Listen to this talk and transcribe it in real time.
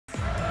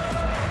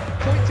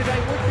today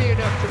would be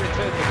enough to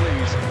return the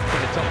Blues to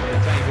the top of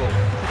the table.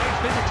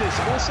 Today's visitors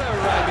also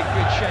arrive in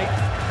good shape.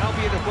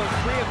 Albion have won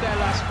 3 of their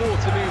last 4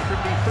 to move from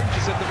the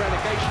fringes of the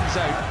relegation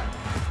zone.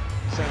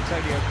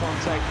 Antonio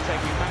Conte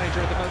taking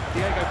manager of the month,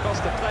 Diego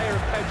Costa player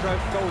of Pedro,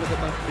 goal of the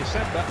month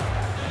December.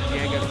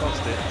 Diego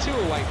Costa 2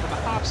 away from a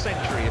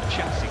half-century of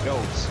Chelsea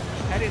goals.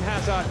 Eden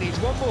Hazard needs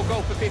 1 more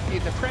goal for 50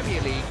 in the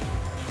Premier League.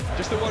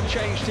 Just the one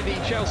change to the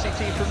Chelsea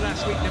team from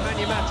last week.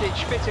 Nemanja Matic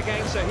fit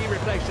again, so he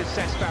replaces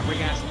Cesc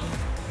Fabregas.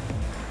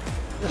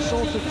 The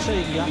sort of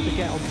team you have to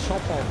get on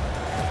top of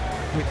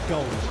with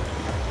goals.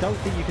 Don't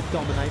think you can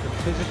dominate them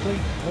physically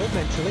or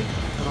mentally,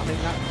 and I think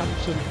that comes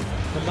from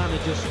the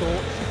manager's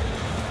thoughts.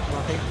 And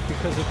I think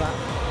because of that,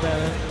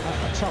 they're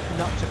a tough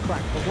nut to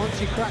crack. But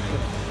once you crack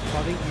them,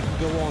 I think you can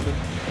go on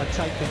and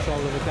take control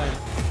of the game.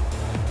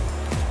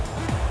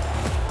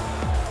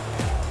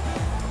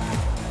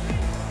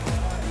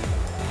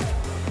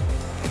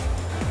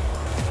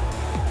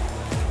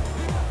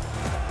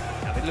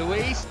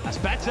 Luis, that's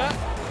better.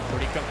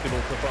 Pretty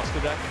comfortable for Foss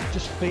today.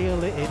 Just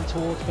feel it in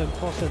towards Ben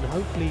Foss, and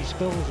hopefully he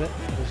spills it.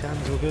 His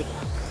hands were good.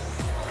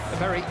 A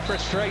very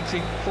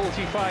frustrating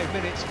 45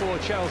 minutes for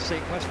Chelsea.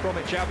 West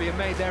Bromwich Albion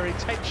made their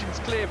intentions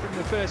clear from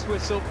the first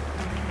whistle.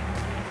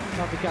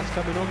 Fabregas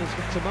coming on as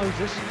Victor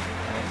Moses.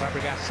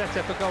 Fabregas set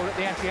up a goal at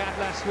the Etihad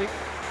last week.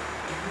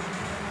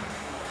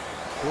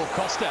 Well,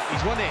 Costa,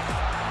 he's won it.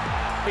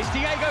 It's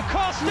Diego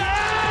Costa!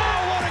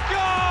 Oh, what a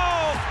goal!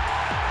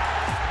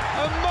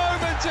 A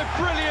moment of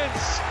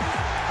brilliance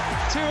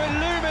to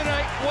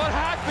illuminate what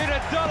had been a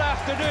dull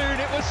afternoon.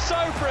 It was so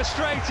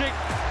frustrating,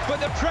 but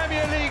the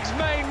Premier League's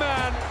main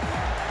man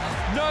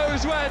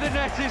knows where the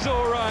net is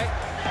all right,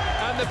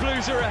 and the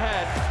Blues are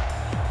ahead.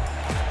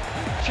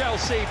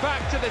 Chelsea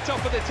back to the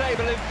top of the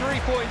table and 3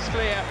 points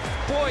clear.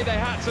 Boy, they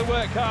had to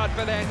work hard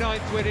for their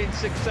 9th win in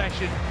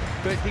succession,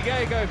 but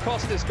Diego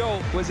Costa's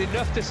goal was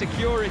enough to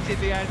secure it in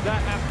the end.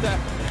 That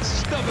after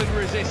stubborn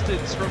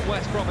resistance from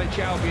West Bromwich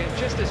Albion,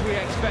 just as we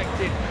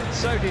expected,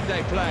 so did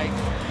they play.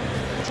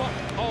 Top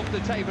of the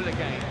table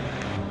again.